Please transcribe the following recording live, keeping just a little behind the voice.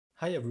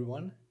Hi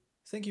everyone,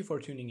 thank you for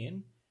tuning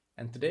in,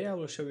 and today I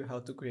will show you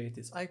how to create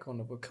this icon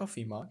of a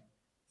coffee mug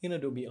in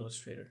Adobe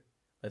Illustrator.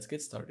 Let's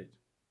get started.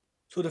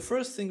 So the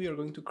first thing we are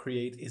going to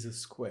create is a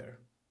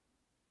square.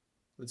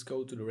 Let's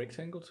go to the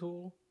rectangle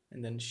tool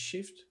and then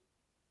shift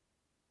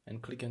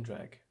and click and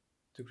drag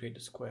to create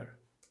a square.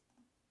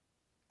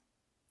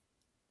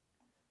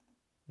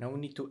 Now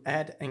we need to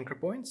add anchor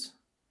points.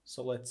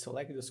 So let's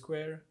select the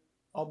square,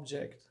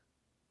 object,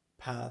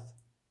 path,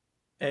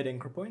 add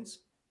anchor points.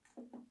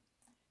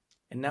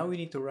 And now we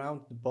need to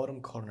round the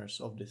bottom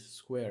corners of this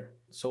square.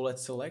 So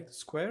let's select the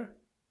square,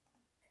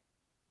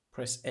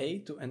 press A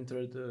to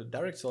enter the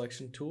direct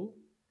selection tool,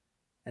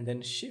 and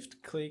then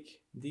shift click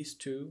these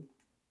two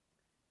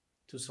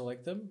to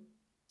select them,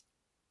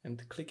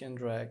 and click and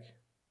drag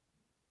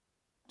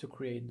to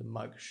create the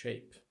mug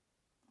shape.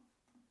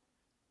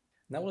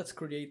 Now let's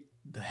create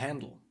the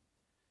handle.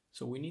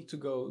 So we need to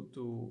go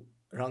to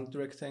round the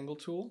rectangle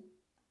tool,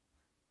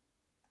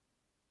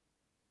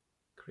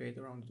 create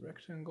a round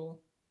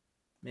rectangle,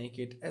 make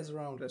it as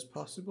round as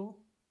possible.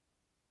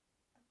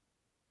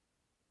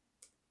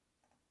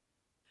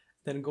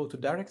 Then go to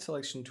direct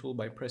selection tool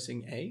by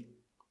pressing A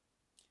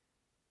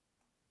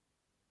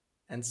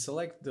and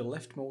select the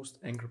leftmost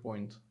anchor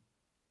point,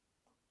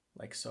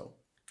 like so,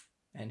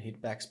 and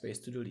hit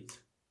backspace to delete.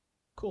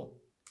 Cool.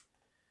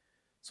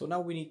 So now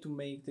we need to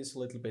make this a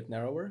little bit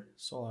narrower.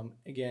 So I'm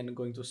again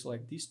going to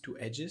select these two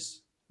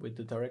edges with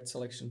the direct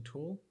selection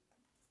tool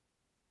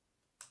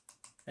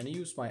and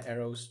use my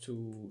arrows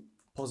to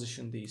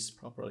position these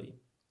properly.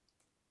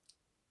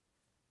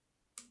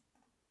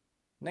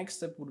 Next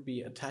step would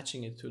be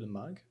attaching it to the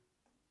mug.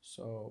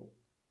 So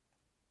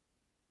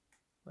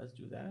let's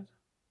do that.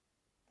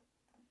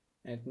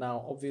 And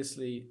now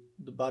obviously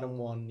the bottom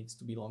one needs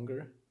to be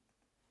longer.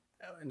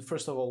 And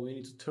first of all, we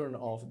need to turn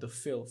off the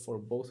fill for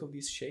both of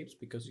these shapes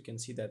because you can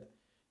see that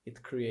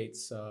it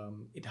creates,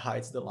 it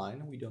hides the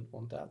line. We don't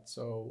want that.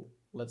 So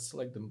let's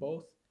select them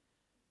both,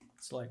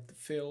 select the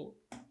fill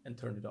and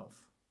turn it off.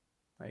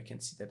 Now you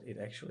can see that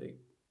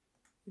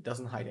it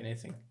doesn't hide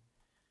anything.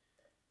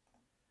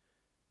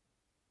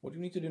 What we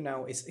need to do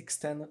now is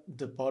extend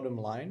the bottom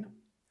line.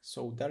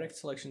 So direct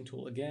selection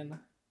tool again,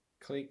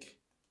 click,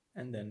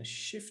 and then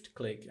shift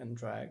click and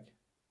drag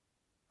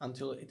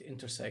until it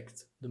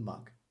intersects the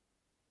mug.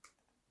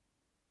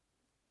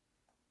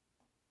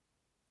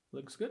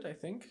 Looks good, I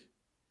think.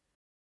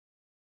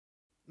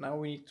 Now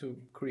we need to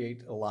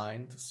create a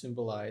line to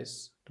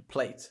symbolize the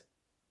plate.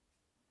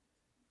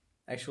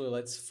 Actually,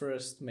 let's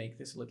first make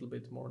this a little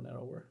bit more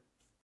narrower.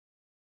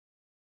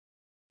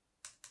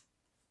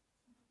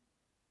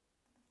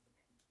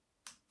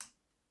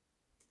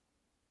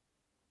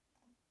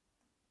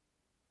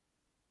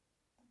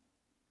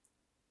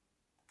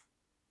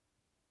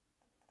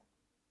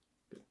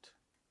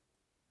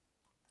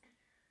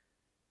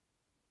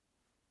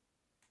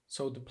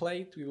 So the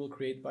plate we will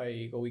create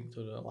by going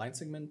to the line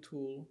segment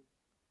tool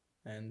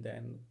and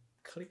then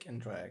click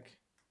and drag.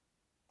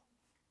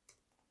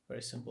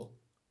 Very simple.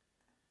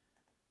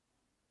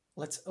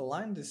 Let's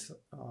align this,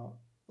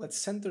 let's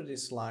center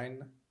this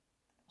line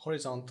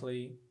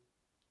horizontally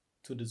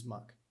to this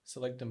mug.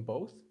 Select them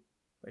both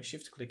by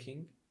shift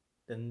clicking,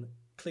 then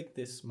click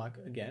this mug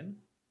again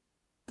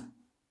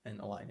and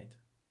align it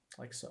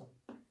like so.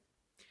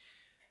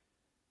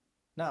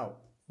 Now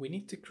we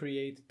need to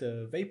create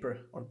the vapor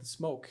or the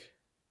smoke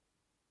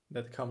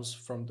that comes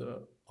from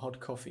the hot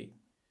coffee.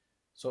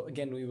 So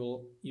again, we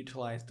will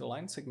utilize the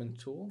line segment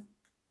tool,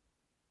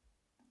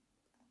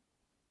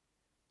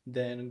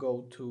 then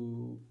go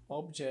to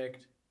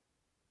object,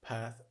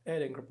 path,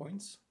 add anchor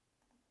points,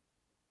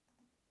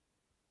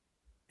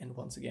 and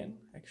once again,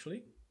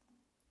 actually,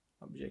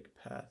 object,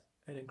 path,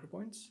 add anchor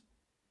points,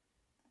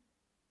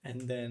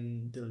 and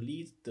then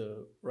delete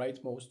the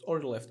rightmost or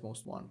the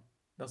leftmost one,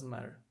 doesn't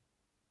matter.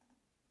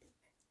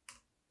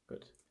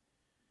 Good.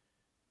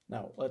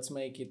 Now let's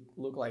make it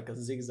look like a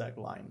zigzag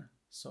line.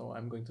 So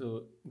I'm going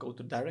to go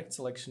to direct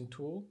selection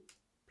tool,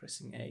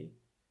 pressing A,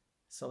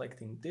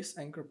 selecting this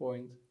anchor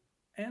point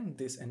and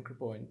this anchor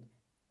point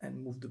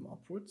and move them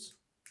upwards,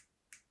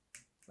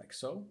 like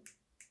so.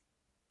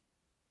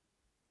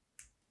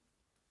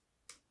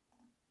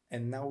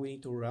 And now we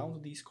need to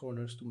round these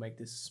corners to make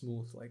this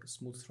smooth, like a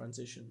smooth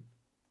transition.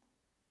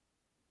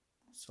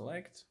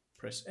 Select,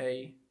 press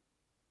A,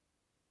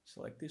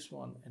 select this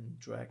one and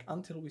drag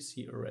until we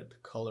see a red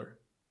color.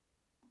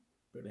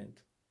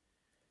 Brilliant.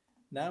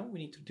 Now we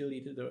need to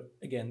delete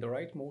again the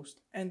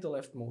rightmost and the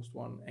leftmost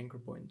one anchor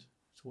point.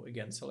 So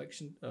again,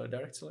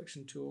 direct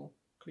selection tool,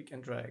 click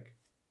and drag,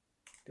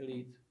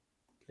 delete,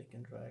 click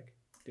and drag,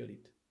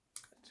 delete.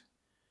 Good.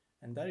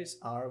 And that is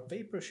our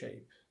vapor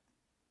shape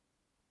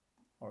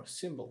or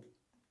symbol.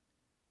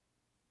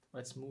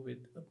 Let's move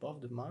it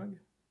above the mug.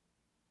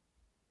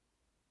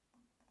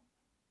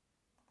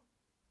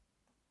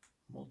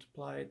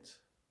 Multiply it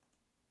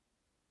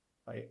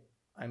by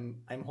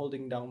I'm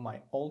holding down my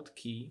Alt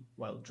key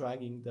while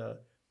dragging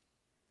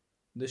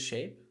the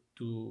shape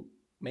to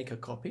make a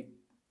copy.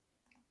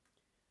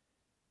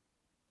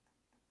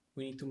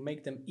 We need to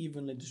make them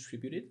evenly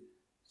distributed.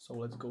 So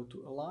let's go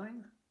to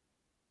Align,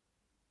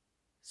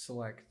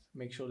 select,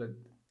 make sure that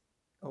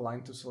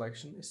Align to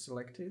Selection is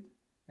selected,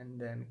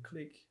 and then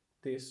click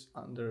this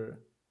under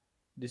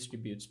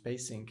Distribute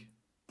Spacing,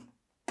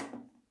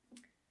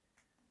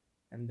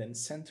 and then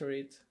center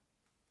it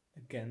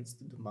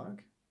against the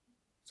mug.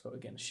 So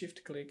again,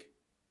 shift click,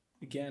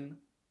 again,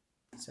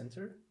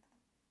 center,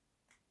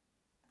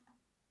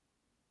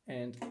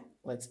 and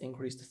let's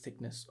increase the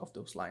thickness of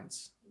those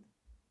lines.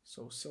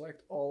 So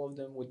select all of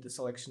them with the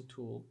selection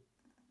tool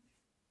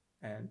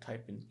and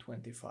type in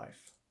 25.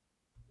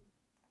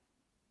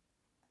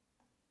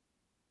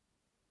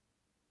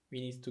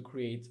 We need to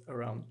create a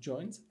round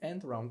joint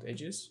and round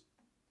edges.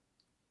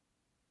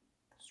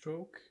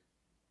 Stroke,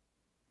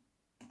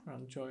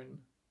 round join,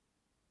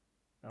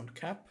 round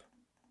cap,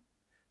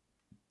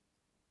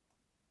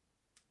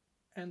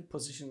 and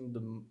position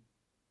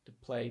the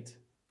plate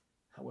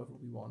however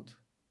we want.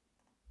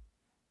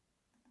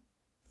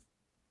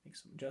 Make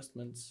some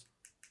adjustments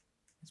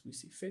as we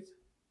see fit.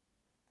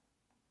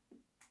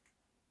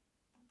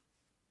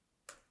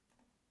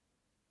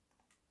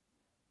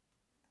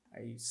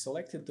 I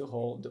selected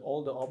all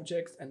the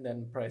objects and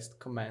then pressed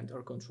Command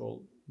or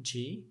Control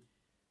G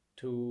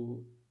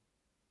to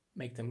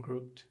make them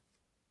grouped.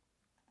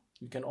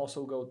 You can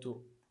also go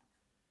to,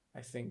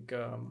 I think,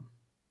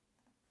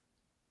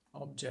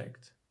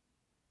 Object,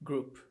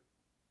 Group,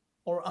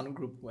 or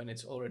Ungroup when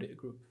it's already a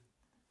group.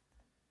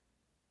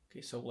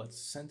 Okay, so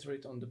let's center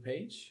it on the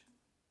page.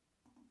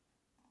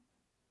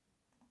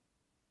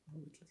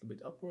 Move it a little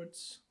bit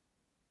upwards.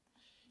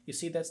 You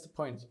see, that's the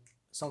point.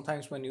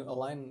 Sometimes when you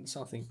align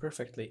something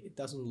perfectly, it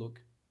doesn't look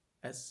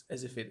as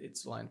if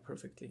it's aligned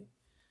perfectly.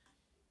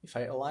 If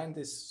I align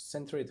this,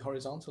 center it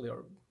horizontally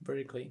or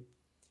vertically,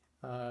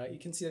 you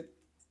can see that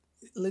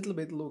a little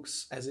bit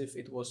looks as if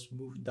it was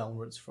moved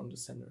downwards from the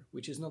center,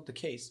 which is not the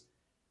case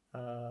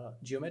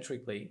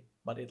geometrically,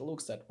 but it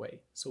looks that way.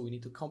 So we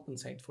need to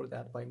compensate for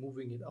that by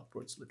moving it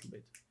upwards a little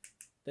bit.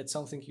 That's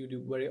something you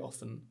do very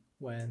often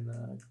when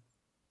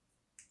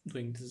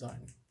doing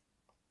design.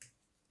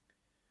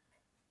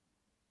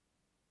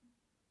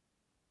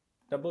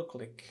 Double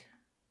click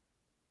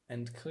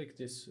and click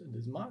this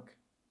mark,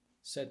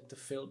 set the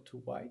fill to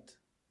white,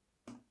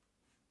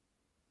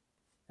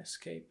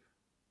 escape,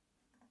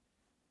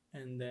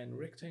 and then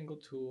rectangle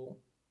tool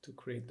to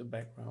create the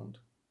background.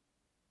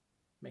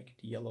 Make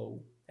it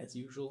yellow as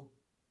usual,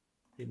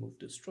 remove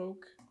the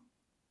stroke,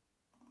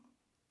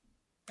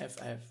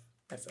 FF,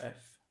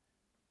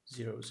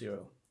 0,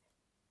 0,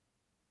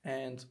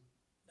 and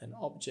then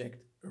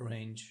object,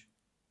 arrange,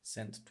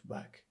 send to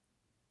back.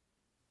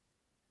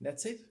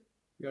 That's it.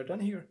 We are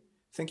done here.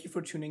 Thank you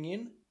for tuning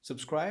in.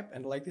 Subscribe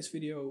and like this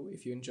video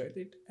if you enjoyed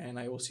it, and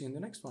I will see you in the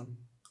next one.